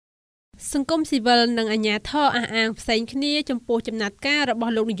សង្គមស៊ីវិលនិងអាជ្ញាធរអះអាងផ្សេងគ្នាចំពោះចំណាត់ការរប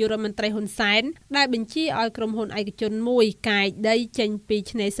ស់លោកនាយករដ្ឋមន្ត្រីហ៊ុនសែនដែលបញ្ជាឲ្យក្រុមហ៊ុនឯកជនមួយកាយដីចេញពី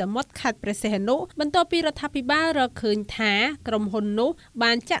ឆ្នេរសមុទ្រខេត្តព្រះសីហនុបន្ទាប់ពីរដ្ឋាភិបាលរកឃើញថាក្រុមហ៊ុននោះ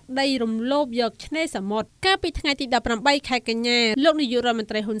បានចាក់ដីរំលោភយកឆ្នេរសមុទ្រកាលពីថ្ងៃទី18ខែកញ្ញាលោកនាយករដ្ឋមន្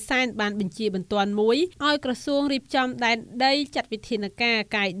ត្រីហ៊ុនសែនបានបញ្ជាបន្ទាន់មួយឲ្យក្រសួងរៀបចំដែនដីចាត់វិធានការ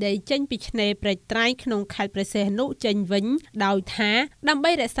កាយដីចេញពីឆ្នេរព្រែកត្រាយក្នុងខេត្តព្រះសីហនុចេញវិញដោយថាដើម្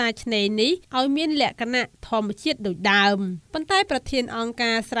បីរក្សាឆ្នេរនេះឲ្យមានលក្ខណៈធម្មជាតិដូចដើមប៉ុន្តែប្រធានអង្គ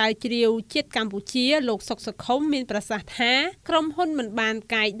ការស្រាវជ្រាវជាតិកម្ពុជាលោកសុកសុខុមមានប្រសាសន៍ថាក្រុមហ៊ុនមិនបាន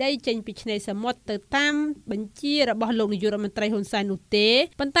កាយដីចេញពីឆ្នេរសមុទ្រទៅតាមបញ្ជារបស់លោកនាយករដ្ឋមន្ត្រីហ៊ុនសែននោះទេ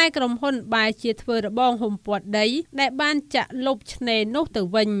ប៉ុន្តែក្រុមហ៊ុនបែរជាធ្វើរបងហុំព័ទ្ធដីដែលបានចាក់លុបឆ្នេរនោះទៅ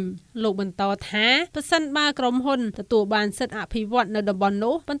វិញលោកបន្តថាប្រសិនបើក្រុមហ៊ុនទទួលបានសិទ្ធិអភិវឌ្ឍនៅតំបន់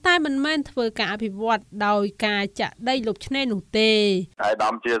នោះប៉ុន្តែមិនមែនធ្វើការអភិវឌ្ឍដោយការចាក់ដីលុបឆ្នេរនោះទេអាយដា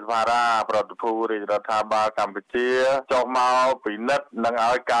មជាស្វារាប្រតិភូរាជរដ្ឋាភិបាលកម្ពុជាចុះមកពិនិត្យនិង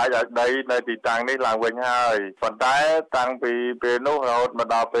ឲ្យកាយឲ្យដីនៅទីតាំងនេះឡើងវិញហើយប៉ុន្តែតាំងពីពេលនោះរហូតមក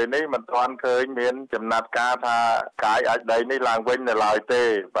ដល់ពេលនេះមិនទាន់ឃើញមានចំណាត់ការថាកាយឲ្យដីនេះឡើងវិញនៅឡើយទេ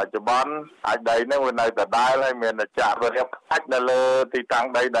បច្ចុប្បន្នឲ្យដីនេះវានៅដដែលហើយមានតែចាក់រៀបខ្សាច់នៅលើទីតាំង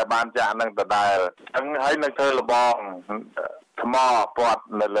ដីដែលបានចាក់នឹងដដែលហើយនឹងធ្វើលបងថ្មព័ទ្ធ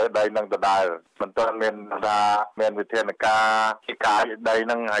នៅលើដីនឹងដដែលមិនទាន់មានថាមានវិធានការជាកាយដី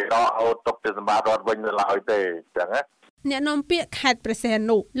នឹងឲ្យដកហូតទុកជាសម្បត្តិរដ្ឋវិញនៅឡើយទេអញ្ចឹងណាអ្នកនាំពាក្យខេត្តព្រះសីហ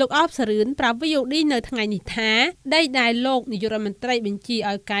នុលោកអបសរឿនប្រាប់ VOD នៅថ្ងៃនេះថាដីដែលលោកនាយករដ្ឋមន្ត្រីបញ្ជា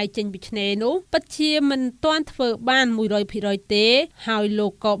ឲ្យកាយចេញពីឆ្នេរនោះពិតជាមិនទាន់ធ្វើបាន 100% ទេហើយលោ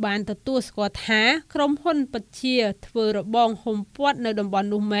កក៏បានទទួលស្គាល់ថាក្រុមហ៊ុនពិតជាធ្វើរបងហុំព័ទ្ធនៅតំបន់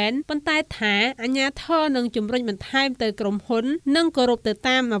នោះមែនប៉ុន្តែថាអាជ្ញាធរនឹងជំរុញបន្ថែមទៅក្រុមហ៊ុននិងគោរពទៅ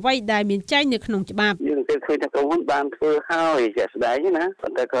តាមអ្វីដែលមានចែងនៅក្នុងច្បាប់យើងឃើញថាក្រុមហ៊ុនបានធ្វើហើយជាក់ស្ដែងណាប៉ុ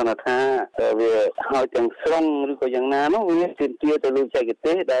ន្តែគាត់ថាវាហើយទាំងស្រុងឬក៏យ៉ាងណានោះវាទាមទារទៅលើបច្ចេក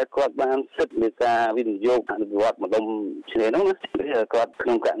ទេសដែលគាត់បានសិទ្ធិនៃការវិនិយោគអនុវត្តម្ដុំឆ្នេរនោះណាគាត់ក្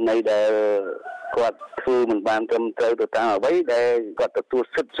នុងករណីដែលគាត់ធ្វើមិនបានត្រឹមត្រូវទៅតាមអ្វីដែលគាត់ទទួល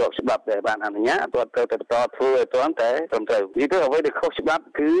សិទ្ធិស្របច្បាប់ដែលបានអនុញ្ញាតគាត់ត្រូវតែបន្តធ្វើឲ្យទាន់តែត្រឹមត្រូវនិយាយទៅអ្វីដែលខុសច្បាប់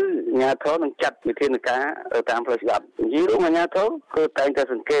គឺអាជ្ញាធរនឹងចាត់វិធានការតាមផ្លូវច្បាប់និយាយរួមអាជ្ញាធរគឺតែងតែ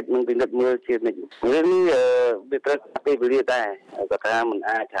សង្កេតនិងពិនិត្យមើលជានិច្ចរឿងនេះវាត្រូវពេលវេលាដែរគាត់ថាមិន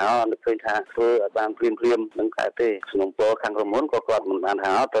អាចហៅនឹកឃើញថាធ្វើឲ្យបានភ្លាមនឹងតែទេក្នុងពរខាងក្រុមហ៊ុនក៏គាត់មិនបាន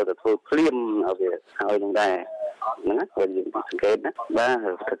ហៅត្រូវតែធ្វើភ្លាមឲ្យវាហើយនឹងដែរហ្នឹងណាគាត់យើងសង្កេតណាបាទ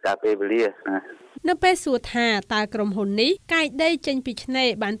ត្រូវការពេលវេលានៅពេលសួរថាតើក្រុមហ៊ុននេះកាយដីចេញពីឆ្នេរ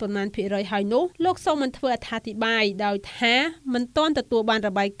បានប៉ុន្មានភាគរយហើយនោះលោកសូមមិនធ្វើអត្ថាធិប្បាយដោយថាមិនទាន់ទទួលបានរ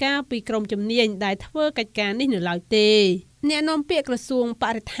បាយការណ៍ពីក្រុមជំនាញដែលធ្វើកិច្ចការនេះនៅឡើយទេអ្នកនាំពាក្យក្រសួងប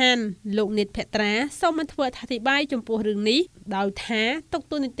រិស្ថានលោកនិតភត្រាសូមមិនធ្វើអត្ថាធិប្បាយចំពោះរឿងនេះដោយថាទុក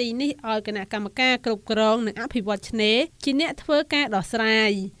ទូនីតិនេះឲ្យគណៈកម្មការគ្រប់គ្រងនិងអភិវឌ្ឍឆ្នេរជាអ្នកធ្វើការដោះស្រា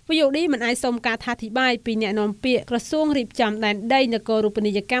យ VOD មិនអាចសូមការអត្ថាធិប្បាយពីអ្នកនាំពាក្យក្រសួងរៀបចំដែនដីនគររូប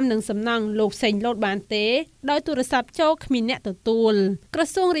នីយកម្មនិងសំណង់លោកសេងលូតបានទេដោយទូរស័ព្ទចូលគ្មានអ្នកទទួលក្រ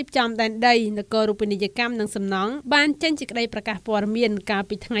សួងរៀបចំដែនដីនគររូបនីយកម្មនិងសំណង់បានចេញសេចក្តីប្រកាសព័ត៌មានកាល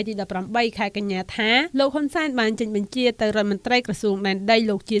ពីថ្ងៃទី18ខែកញ្ញាថាលោកហ៊ុនសែនបានចេញបញ្ជាទៅរដ្ឋមន្ត្រីក្រសួងដែនដី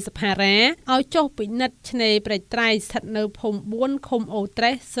លោកជាសភារាឲ្យចុះពិនិត្យឆ្នេរព្រែកត្រាយស្ថិតនៅភូមិ4ឃុំអូត្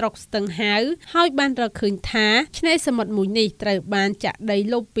រេសស្រុកស្ទឹងហាវហើយបានរកឃើញថាឆ្នេរសមុទ្រមួយនេះត្រូវបានចាក់ដី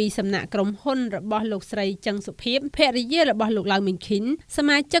លុបពីសំណាក់ក្រុមហ៊ុនរបស់លោកស្រីចឹងសុភីភរិយារបស់លោកឡៅមីងឃីនស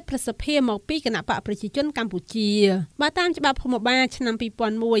មាជិកប្រសិទ្ធិមកពីគណៈបកប្រជាជនកម្ពុជាបើតាមច្បាប់ភូមិបាលឆ្នាំ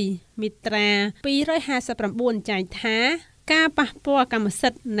2001មាត្រា259ចែងថាការប៉ះពាល់កម្មសិ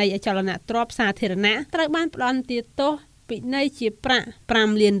ទ្ធិនៃអចលនទ្រព្យសាធារណៈត្រូវបានផ្តន្ទាទោសពិន័យជាប្រាក់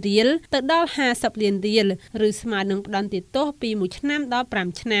5លានរៀលទៅដល់50លានរៀលឬស្មើនឹងផ្តន្ទាទោសពី1ឆ្នាំដល់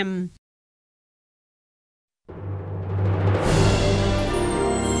5ឆ្នាំ